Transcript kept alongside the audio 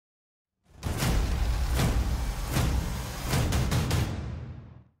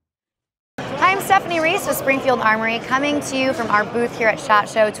Stephanie Reese with Springfield Armory, coming to you from our booth here at SHOT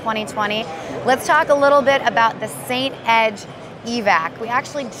Show 2020. Let's talk a little bit about the Saint Edge EVAC. We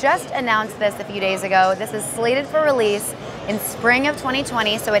actually just announced this a few days ago. This is slated for release in spring of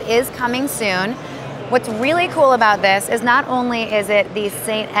 2020, so it is coming soon. What's really cool about this is not only is it the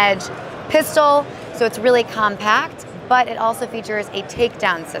Saint Edge pistol, so it's really compact, but it also features a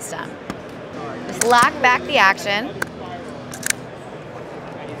takedown system. Just lock back the action.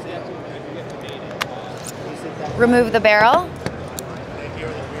 Remove the barrel.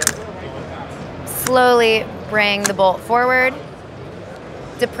 Slowly bring the bolt forward.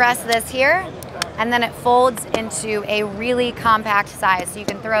 Depress this here, and then it folds into a really compact size, so you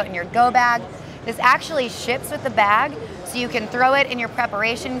can throw it in your go bag. This actually ships with the bag, so you can throw it in your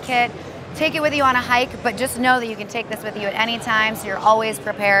preparation kit, take it with you on a hike, but just know that you can take this with you at any time, so you're always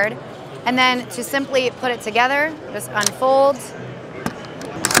prepared. And then to simply put it together, just unfold,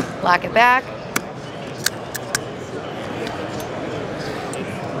 lock it back,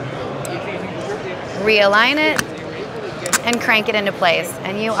 realign it, and crank it into place,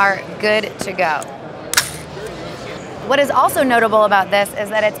 and you are good to go. What is also notable about this is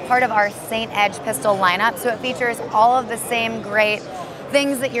that it's part of our Saint Edge pistol lineup, so it features all of the same great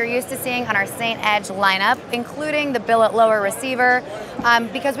things that you're used to seeing on our Saint Edge lineup, including the billet lower receiver,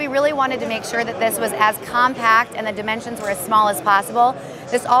 because we really wanted to make sure that this was as compact and the dimensions were as small as possible.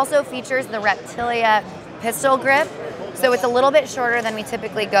 This also features the Reptilia pistol grip, so it's a little bit shorter than we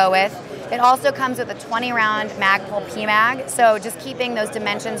typically go with. It also comes with a 20-round Magpul PMag, so just keeping those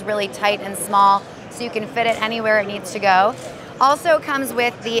dimensions really tight and small so you can fit it anywhere it needs to go. Also comes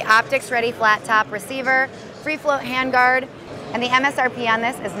with the optics ready flat top receiver, free float handguard, and the MSRP on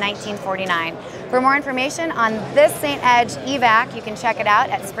this is $19.49. For more information on this Saint Edge EVAC, you can check it out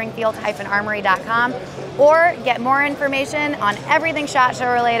at springfield-armory.com or get more information on everything SHOT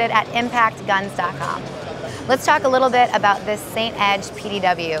Show related at impactguns.com. Let's talk a little bit about this Saint Edge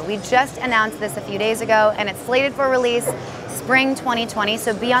PDW. We just announced this a few days ago, and it's slated for release spring 2020,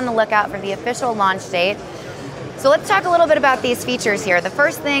 so be on the lookout for the official launch date. So let's talk a little bit about these features here. The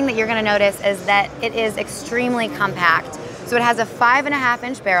first thing that you're going to notice is that it is extremely compact. So it has a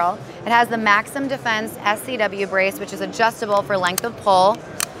 5.5-inch barrel. It has the Maxim Defense SCW brace, which is adjustable for length of pull,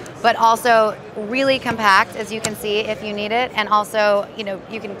 but also really compact, as you can see, if you need it, and also, you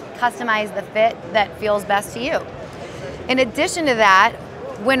can customize the fit that feels best to you. In addition to that,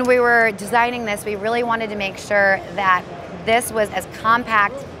 when we were designing this, we really wanted to make sure that this was as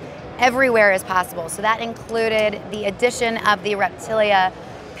compact everywhere as possible. So that included the addition of the Reptilia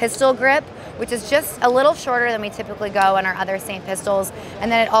pistol grip, which is just a little shorter than we typically go on our other Saint pistols.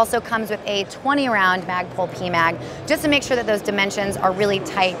 And then it also comes with a 20-round Magpul PMag, just to make sure that those dimensions are really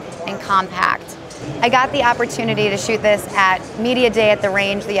tight and compact. I got the opportunity to shoot this at Media Day at the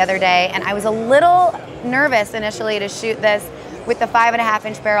range the other day, and I was a little nervous initially to shoot this with the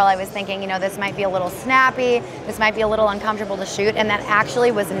 5.5-inch barrel. I was thinking, this might be a little snappy, this might be a little uncomfortable to shoot, and that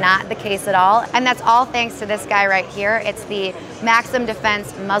actually was not the case at all. And that's all thanks to this guy right here. It's the Maxim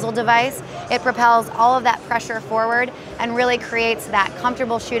Defense muzzle device. It propels all of that pressure forward and really creates that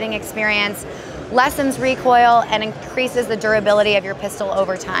comfortable shooting experience, lessens recoil, and increases the durability of your pistol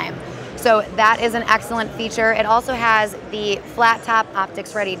over time. So that is an excellent feature. It also has the flat top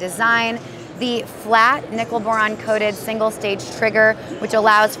optics ready design, the flat nickel boron coated single stage trigger, which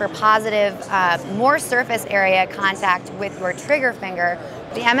allows for positive, more surface area contact with your trigger finger.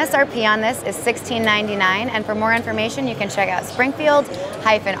 The MSRP on this is $16.99, and for more information you can check out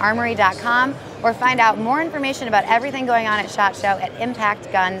springfield-armory.com or find out more information about everything going on at SHOT Show at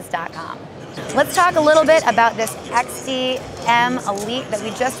impactguns.com. Let's talk a little bit about this XDM Elite that we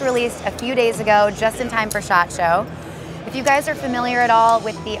just released a few days ago, just in time for SHOT Show. If you guys are familiar at all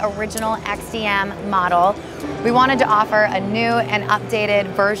with the original XDM model, we wanted to offer a new and updated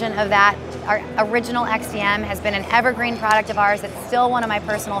version of that. Our original XDM has been an evergreen product of ours. It's still one of my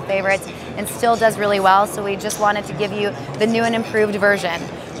personal favorites and still does really well, so we just wanted to give you the new and improved version,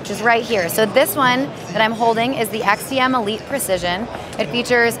 which is right here. So this one that I'm holding is the XDM Elite Precision. It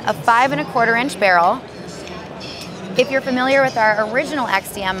features a 5.25-inch barrel. If you're familiar with our original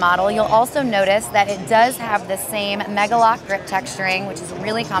XDM model, you'll also notice that it does have the same Megalock grip texturing, which is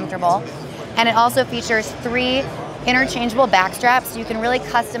really comfortable. And it also features 3 interchangeable back straps, so you can really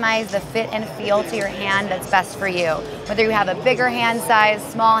customize the fit and feel to your hand that's best for you. Whether you have a bigger hand size,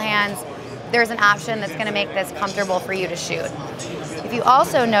 small hands, there's an option that's gonna make this comfortable for you to shoot. If you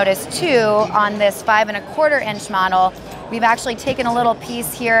also notice too, on this 5.25-inch model, we've actually taken a little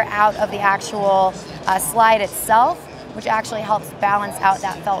piece here out of the actual slide itself, which actually helps balance out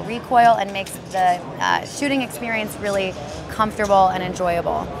that felt recoil and makes the shooting experience really comfortable and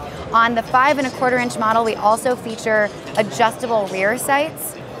enjoyable. On the 5 1/4 inch model, we also feature adjustable rear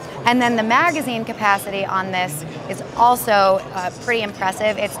sights. And then the magazine capacity on this is also pretty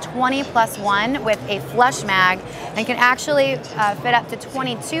impressive. It's 20+1 with a flush mag and can actually fit up to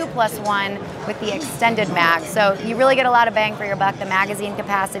 22+1 with the extended mag. So you really get a lot of bang for your buck. The magazine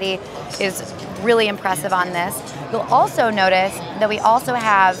capacity is really impressive on this. You'll also notice that we also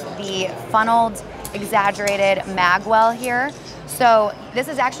have the funneled, exaggerated mag well here. So this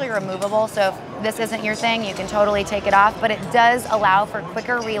is actually removable, so if this isn't your thing, you can totally take it off, but it does allow for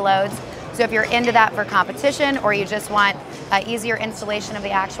quicker reloads. So if you're into that for competition or you just want easier installation of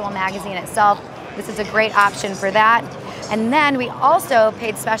the actual magazine itself, this is a great option for that. And then we also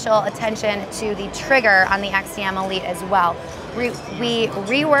paid special attention to the trigger on the XCM Elite as well. We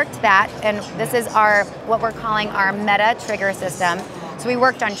reworked that, and this is what we're calling our meta trigger system. So we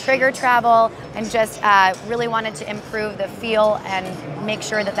worked on trigger travel and just really wanted to improve the feel and make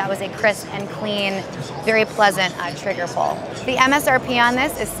sure that that was a crisp and clean, very pleasant trigger pull. The MSRP on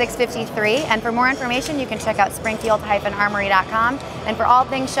this is $653, and for more information you can check out Springfield-Armory.com, and for all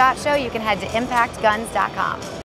things SHOT Show you can head to ImpactGuns.com.